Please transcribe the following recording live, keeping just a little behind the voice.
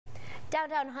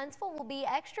Downtown Huntsville will be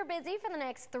extra busy for the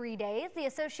next 3 days. The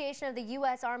Association of the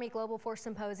U.S. Army Global Force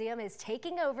Symposium is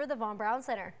taking over the Von Braun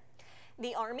Center.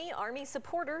 The Army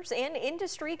supporters, and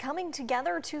industry coming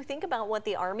together to think about what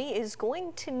the Army is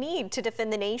going to need to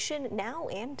defend the nation now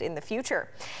and in the future.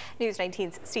 News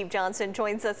 19's Steve Johnson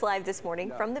joins us live this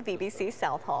morning from the BBC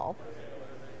South Hall.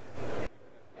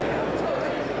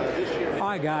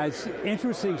 All right, guys,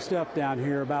 interesting stuff down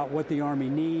here about what the Army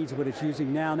needs, what it's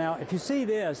using now. Now, if you see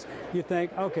this, you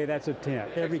think, okay, that's a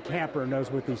tent. Every camper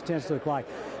knows what these tents look like.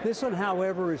 This one,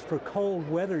 however, is for cold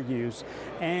weather use,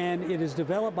 and it is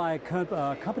developed by a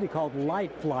company called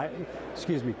Litfighter.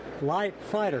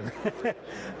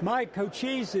 Mike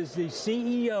Coachys is the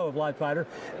CEO of Litfighter.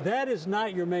 That is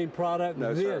not your main product.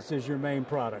 No, this sir. is your main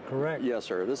product, correct? Yes,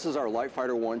 sir. This is our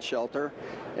Litfighter 1 shelter,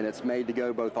 and it's made to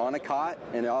go both on a cot,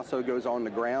 and it also goes on the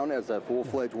ground as a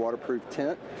full-fledged waterproof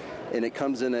tent, and it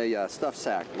comes in a stuff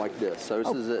sack like this. So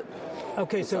this is it.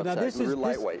 Okay, so now this is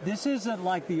lightweight. This isn't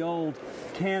like the old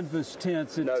canvas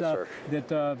tents that, no,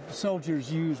 that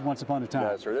soldiers used once upon a time.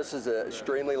 No, sir. This is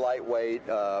extremely lightweight,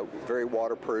 very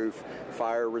waterproof,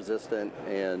 fire resistant,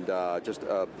 and just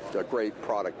a great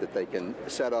product that they can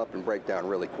set up and break down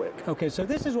really quick. Okay, so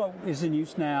this is what is in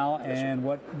use now, yes, and sir.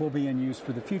 what will be in use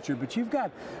for the future. But you've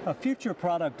got a future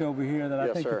product over here that I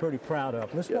yes, think sir. you're pretty proud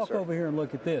of. Let's yes, walk sir. over here and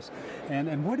look at this.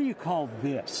 And what do you call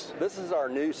this? This is our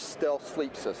new stealth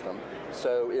sleep system.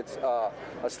 So it's a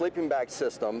sleeping bag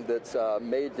system that's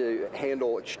made to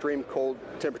handle extreme cold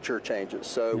temperature changes.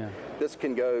 So this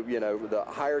can go, you know, the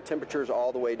higher temperatures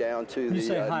all the way down to you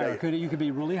say higher. You could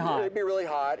be really hot. It'd be really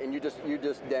hot, and you just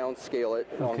downscale it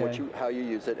on how you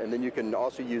use it, and then you can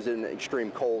also use it in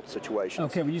extreme cold situations.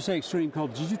 Okay, when you say extreme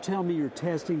cold, did you tell me you're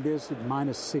testing this at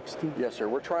minus 60? Yes, sir.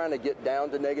 We're trying to get down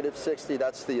to negative 60.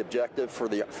 That's the objective for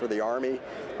the Army.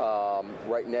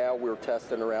 Right now, we're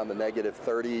testing around the negative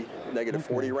 30, negative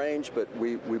 40 range, but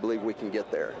we believe we can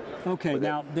get there. Okay,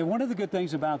 now one of the good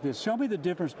things about this, show me the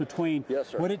difference between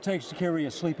what it takes to carry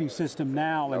a sleeping system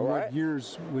now and what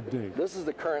yours would do. This is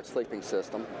the current sleeping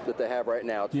system that they have right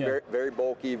now. It's very, very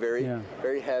bulky, very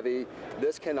heavy.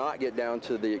 This cannot get down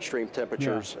to the extreme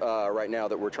temperatures right now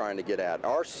that we're trying to get at.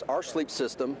 Our sleep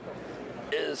system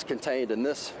is contained in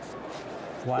this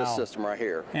system right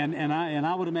here. And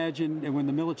I would imagine when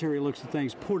the military looks at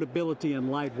things, portability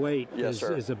and lightweight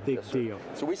is a big deal.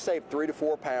 So we save 3 to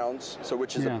 4 pounds,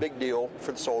 which is a big deal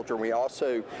for the soldier. And we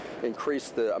also increase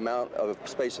the amount of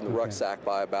space in the rucksack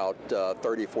by about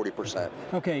 30–40%.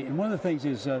 Okay, and one of the things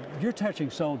is you're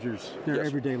touching soldiers, their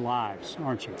everyday lives,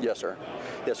 aren't you? Yes, sir.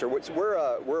 Yes, sir. We're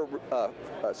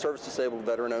a service disabled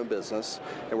veteran-owned business,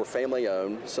 and we're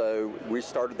family-owned. So we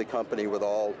started the company with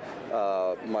all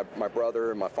my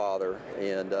brother and my father,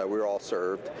 and we were all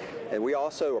served. And we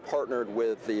also are partnered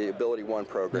with the Ability One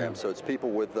program, so it's people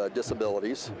with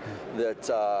disabilities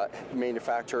that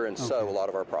manufacture and sew a lot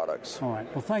of our products. All right.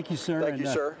 Well, thank you, sir. Thank you,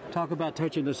 sir. Talk about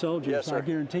touching the soldiers. Yes, sir. I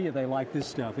guarantee you they like this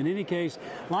stuff. In any case,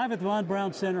 live at the Von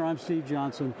Braun Center, I'm Steve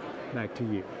Johnson. Back to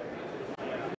you.